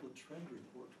the IFLA Trend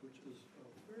Report, which is a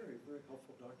very, very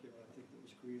helpful document, I think, that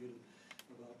was created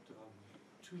about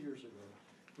 2 years ago,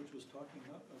 which was talking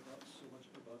not about so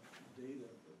much about data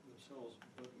themselves,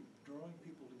 but drawing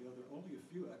people together. Only a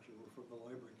few actually were from the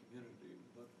library community,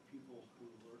 but people who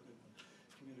were in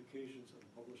communications and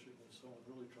publishing and so on,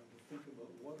 really trying to think about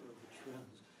what are the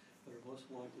trends that are most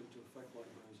likely to affect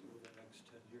libraries over the next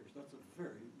 10 years. That's a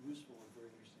very useful and very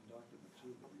interesting document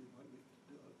too that you might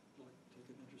like take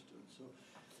an interest in. So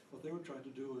what they were trying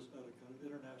to do is at a kind of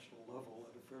international level,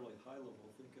 at a fairly high level,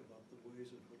 think about the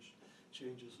ways in which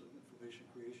changes of information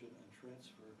creation and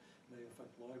transfer may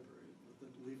affect libraries, but then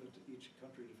leave it to each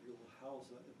country to figure out how is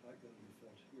that impact going to be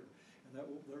felt here. And that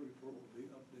report will be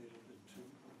updated in two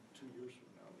years from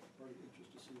now. It's part of the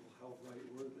interest to see, well, how right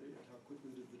were they and how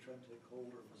quickly did the trend take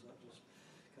hold, or was that just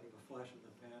kind of a flash in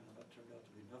the pan and that turned out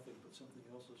to be nothing, but something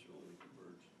else has really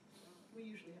emerged. We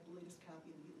usually have the latest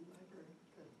copy in the Ely Library of the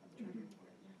Trend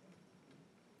Report. Yeah.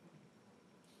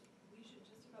 We should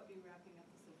just about be wrapping up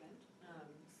this event.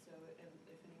 So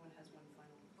if anyone has one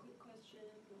final quick question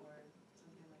or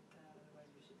something like that, otherwise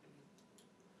we should be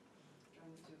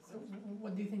drawing this to a So close.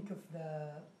 what do you think of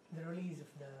the release of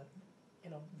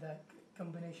the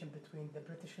combination between the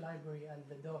British Library and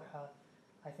the Doha,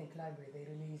 I think, library? They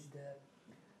released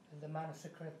the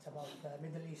manuscript about the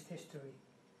Middle East history.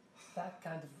 That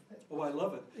kind of... Oh, I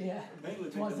love it. Yeah, mainly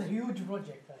it was a huge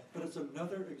project. Right? But it's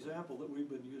another example that we've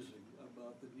been using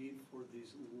about the need for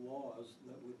these laws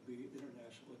that would be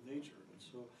international in nature. And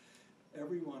so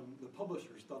everyone, the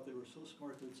publishers, thought they were so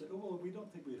smart they'd say, oh, well, we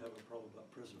don't think we'd have a problem about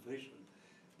preservation.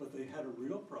 But they had a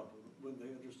real problem when they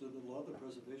understood that a lot of the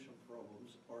preservation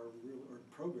problems are real, or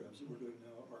programs that we're doing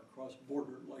now are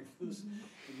cross-border like this.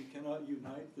 And you cannot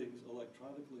unite things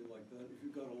electronically like that if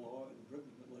you've got a law in Britain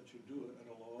that lets you do it and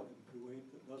a law in Kuwait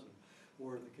that doesn't.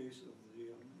 Or in the case of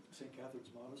the St. Catherine's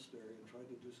Monastery, and tried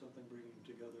to do something bringing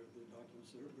together the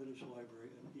documents that are British Library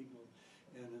and England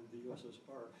and in the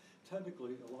USSR.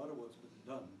 Technically, a lot of what's been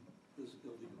done is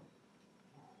illegal.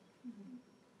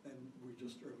 And we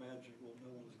just are imagining, well,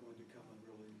 no one is going to come and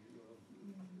really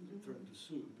threaten to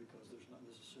sue because there's not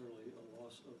necessarily a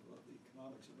loss of the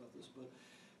economics about this. But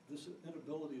this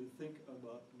inability to think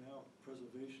about now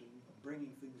preservation,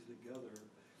 bringing things together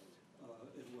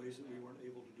in ways that we weren't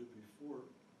able to do before,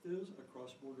 is a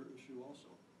cross-border issue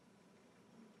also.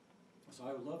 So So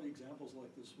I love examples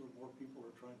like this where more people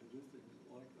are trying to do things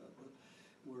like that, but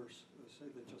where, say,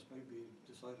 they just may be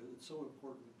decided it's so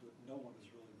important that no one is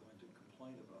really going to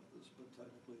complain about this, but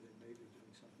technically they may be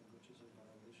doing something which is a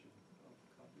violation of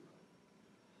copyright.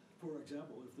 For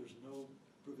example, if there's no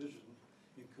provision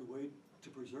in Kuwait to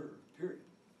preserve, period,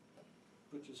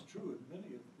 which is true in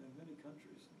many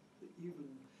countries, even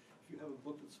if you have a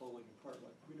book that's falling apart,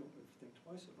 like we don't think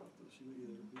twice about this.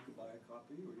 You could buy a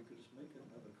copy, or you could just make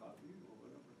another copy, or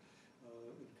whatever.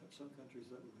 In some countries,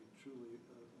 that would be truly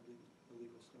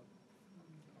illegal stuff.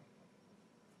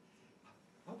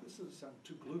 I hope this doesn't sound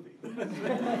too gloomy,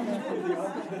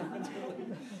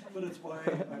 but it's why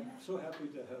I'm so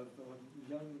happy to have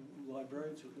young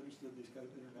librarians who are interested in these kind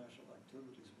of international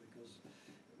activities, because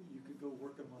you could go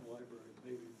work in one library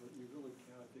maybe, but you really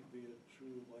can't, I think, be a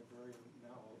true librarian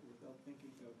now without thinking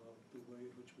about the way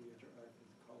in which we interact with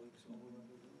colleagues all around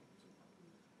the world.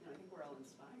 I think we're all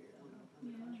inspired on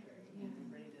the contrary,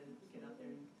 and ready to get out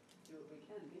there and do what we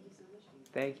can. Thank you so much.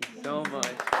 Thank you so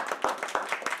much.